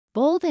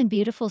Bold and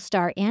beautiful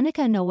star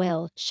Annika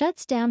Noelle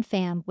shuts down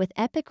fam with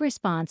epic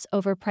response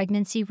over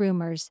pregnancy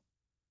rumors.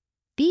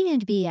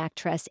 B&B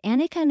actress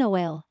Annika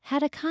Noelle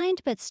had a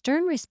kind but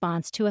stern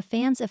response to a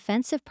fan's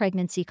offensive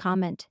pregnancy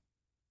comment.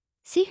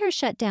 See her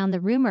shut down the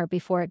rumor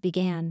before it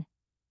began.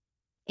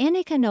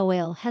 Annika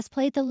Noelle has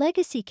played the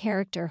legacy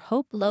character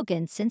Hope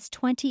Logan since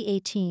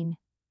 2018.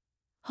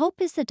 Hope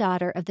is the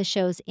daughter of the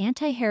show's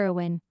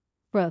anti-heroine,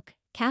 Brooke,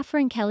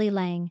 Catherine Kelly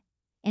Lang,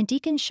 and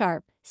Deacon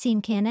Sharp,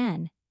 Sean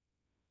Kanan.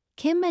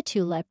 Kim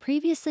Matula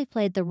previously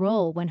played the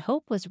role when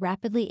Hope was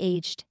rapidly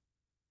aged.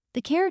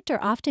 The character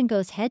often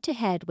goes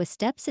head-to-head with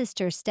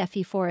stepsister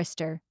Steffi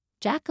Forrester,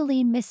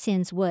 Jacqueline Miss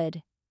Sins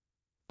Wood.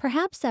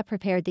 Perhaps that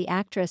prepared the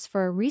actress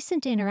for a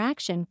recent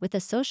interaction with a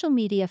social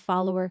media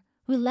follower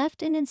who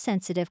left an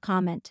insensitive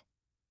comment.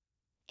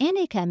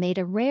 Annika made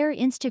a rare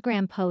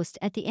Instagram post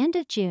at the end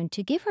of June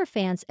to give her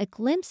fans a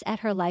glimpse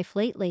at her life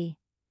lately.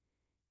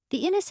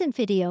 The innocent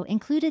video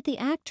included the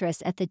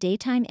actress at the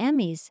Daytime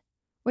Emmys,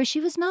 where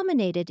she was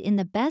nominated in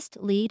the Best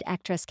Lead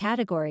Actress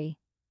category.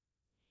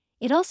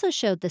 It also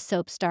showed the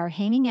soap star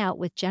hanging out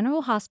with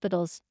General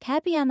Hospital's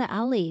Tabyana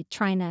Ali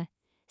Trina,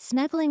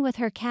 snuggling with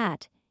her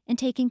cat, and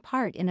taking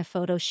part in a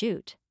photo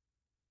shoot.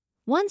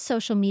 One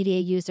social media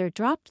user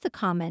dropped the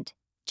comment,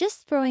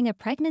 "Just throwing a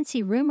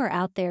pregnancy rumor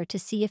out there to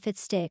see if it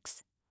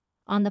sticks,"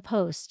 on the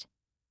post.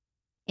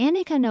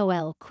 Annika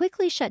Noelle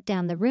quickly shut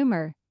down the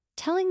rumor,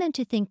 telling them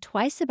to think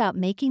twice about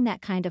making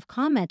that kind of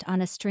comment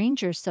on a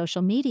stranger's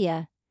social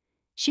media.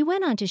 She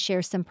went on to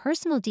share some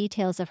personal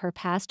details of her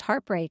past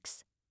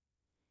heartbreaks.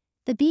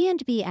 The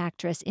B&B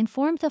actress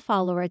informed the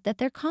follower that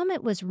their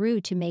comment was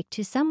rude to make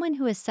to someone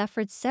who has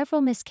suffered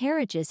several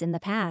miscarriages in the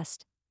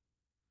past.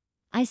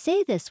 "I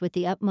say this with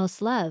the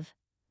utmost love,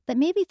 but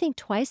maybe think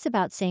twice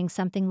about saying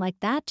something like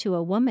that to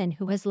a woman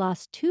who has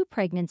lost 2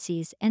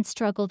 pregnancies and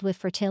struggled with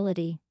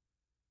fertility."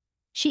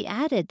 She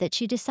added that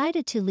she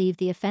decided to leave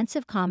the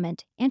offensive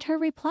comment and her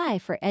reply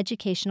for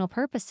educational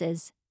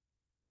purposes,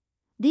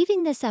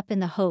 leaving this up in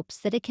the hopes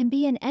that it can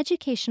be an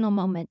educational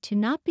moment to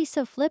not be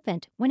so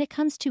flippant when it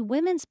comes to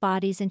women's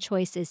bodies and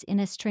choices in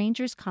a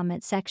stranger's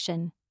comment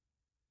section.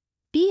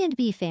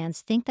 B&B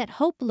fans think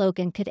that Hope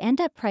Logan could end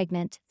up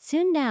pregnant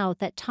soon now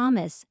that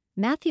Thomas,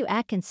 Matthew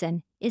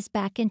Atkinson, is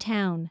back in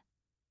town.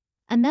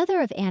 Another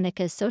of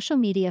Annika's social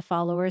media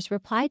followers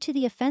replied to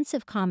the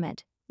offensive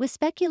comment, with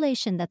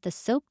speculation that the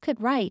soap could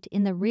write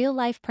in the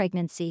real-life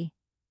pregnancy.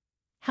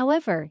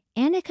 However,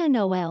 Annika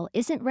Noelle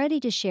isn't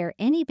ready to share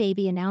any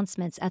baby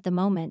announcements at the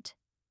moment.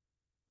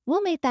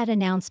 "We'll make that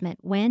announcement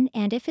when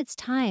and if it's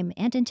time,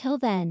 and until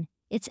then,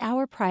 it's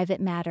our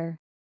private matter."